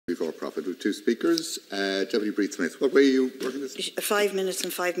two speakers. Deputy Brid Smith, what way are you working this? 5 minutes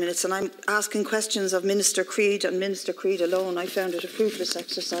and 5 minutes, and I'm asking questions of Minister Creed and Minister Creed alone. I found it a fruitless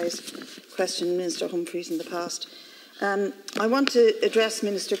exercise, questioning Minister Humphreys in the past. I want to address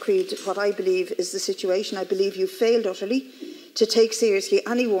Minister Creed what I believe is the situation. I believe you failed utterly to take seriously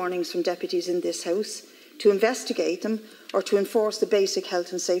any warnings from deputies in this House, to investigate them, or to enforce the basic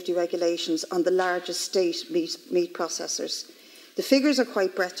health and safety regulations on the largest state meat processors. The figures are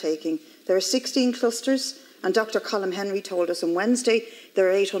quite breathtaking. There are 16 clusters, and Dr. Colm Henry told us on Wednesday there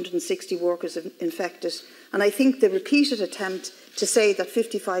are 860 workers infected. And I think the repeated attempt to say that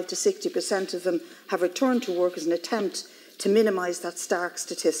 55 to 60% of them have returned to work is an attempt to minimise that stark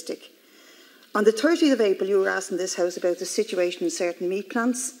statistic. On the 30th of April, you were asked in this House about the situation in certain meat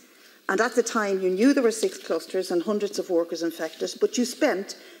plants. And at the time, you knew there were 6 clusters and hundreds of workers infected, but you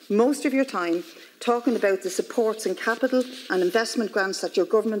spent most of your time talking about the supports and capital and investment grants that your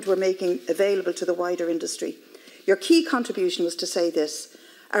government were making available to the wider industry. Your key contribution was to say this: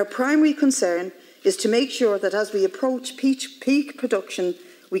 our primary concern is to make sure that as we approach peak production,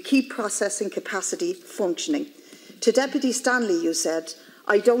 we keep processing capacity functioning. To Deputy Stanley, you said,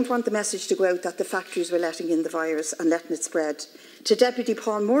 I don't want the message to go out that the factories were letting in the virus and letting it spread. To Deputy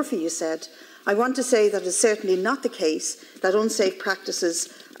Paul Murphy, you said, I want to say that it's certainly not the case that unsafe practices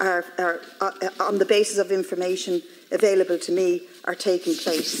are on the basis of information available to me, are taking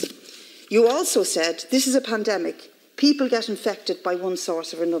place. You also said, this is a pandemic. People get infected by one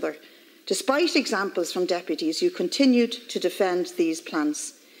source or another. Despite examples from deputies, you continued to defend these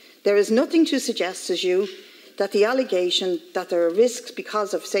plants. There is nothing to suggest, as you, that the allegation that there are risks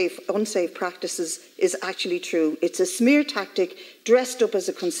because of unsafe practices is actually true. It's a smear tactic dressed up as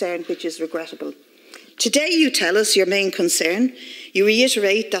a concern, which is regrettable. Today you tell us your main concern. You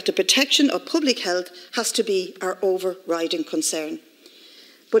reiterate that the protection of public health has to be our overriding concern.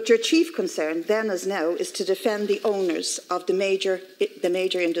 But your chief concern, then as now, is to defend the owners of the major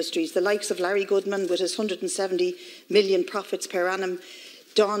industries, the likes of Larry Goodman with his 170 million profits per annum,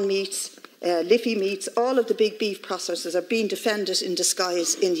 Dawn Meats, Liffey Meats, all of the big beef processors are being defended in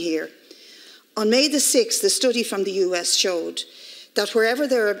disguise in here. On May the 6th, the study from the US showed that wherever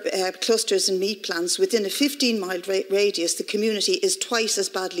there are clusters and meat plants within a 15-mile radius, the community is twice as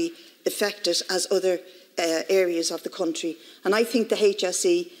badly affected as other areas of the country. And I think the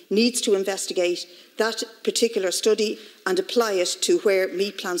HSE needs to investigate that particular study and apply it to where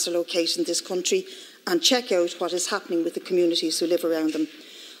meat plants are located in this country and check out what is happening with the communities who live around them.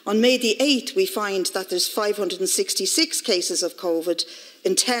 On May the 8th, we find that there's 566 cases of COVID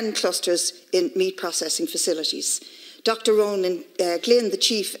in 10 clusters in meat processing facilities. Dr. Ronan Glynn,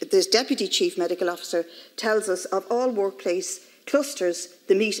 the Deputy Chief Medical Officer, tells us of all workplace clusters,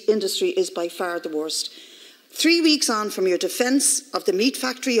 the meat industry is by far the worst. 3 weeks on from your defence of the meat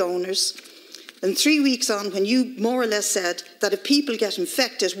factory owners, and 3 weeks on when you more or less said that if people get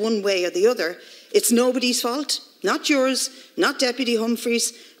infected one way or the other, it's nobody's fault, not yours, not Deputy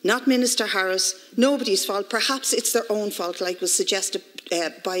Humphreys, not Minister Harris, nobody's fault. Perhaps it's their own fault, like was suggested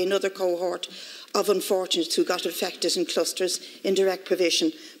by another cohort of unfortunates who got infected in clusters in direct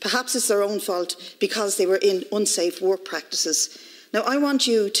provision. Perhaps it's their own fault because they were in unsafe work practices. Now, I want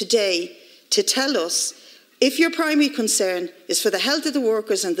you today to tell us, if your primary concern is for the health of the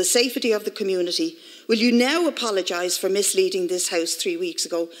workers and the safety of the community, will you now apologise for misleading this House 3 weeks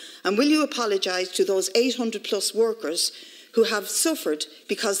ago? And will you apologise to those 800 plus workers who have suffered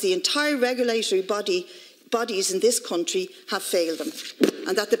because the entire regulatory bodies in this country have failed them,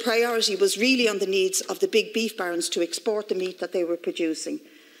 and that the priority was really on the needs of the big beef barons to export the meat that they were producing?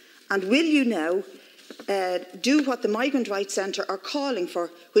 And will you now do what the Migrant Rights Centre are calling for,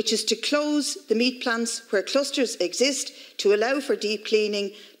 which is to close the meat plants where clusters exist, to allow for deep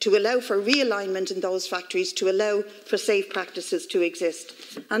cleaning, to allow for realignment in those factories, to allow for safe practices to exist?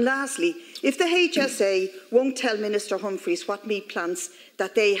 And lastly, if the HSA won't tell Minister Humphreys what meat plants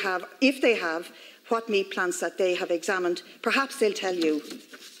that they have, if they have, what meat plants that they have examined, perhaps they'll tell you.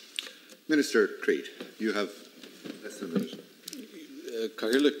 Minister Creed, you have less than a minute.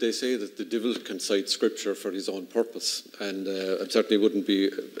 Cathaoirleach, they say that the devil can cite scripture for his own purpose, and I certainly wouldn't be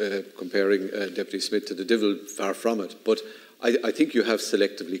comparing Deputy Smith to the devil, far from it. But I think you have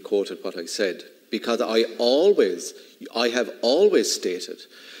selectively quoted what I said, because I have always stated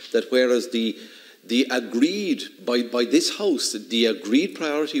that whereas the agreed by this House, the agreed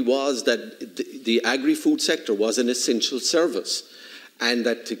priority was that the agri-food sector was an essential service, and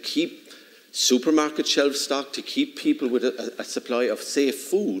that to keep supermarket shelf stock, to keep people with a supply of safe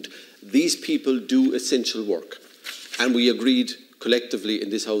food, these people do essential work. And we agreed collectively in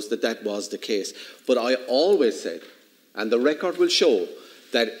this House that that was the case. But I always said, and the record will show,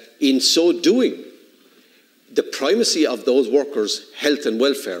 that in so doing, the primacy of those workers' health and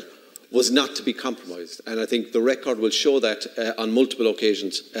welfare was not to be compromised. And I think the record will show that on multiple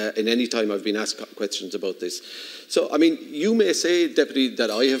occasions in any time I've been asked questions about this. So, I mean, you may say, Deputy,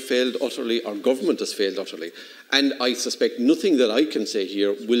 that I have failed utterly or government has failed utterly. And I suspect nothing that I can say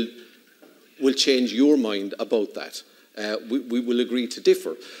here will change your mind about that. We will agree to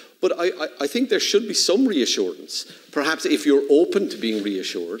differ. But I think there should be some reassurance, perhaps if you're open to being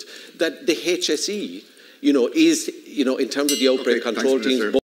reassured, that the HSE, is, in terms of the outbreak control teams,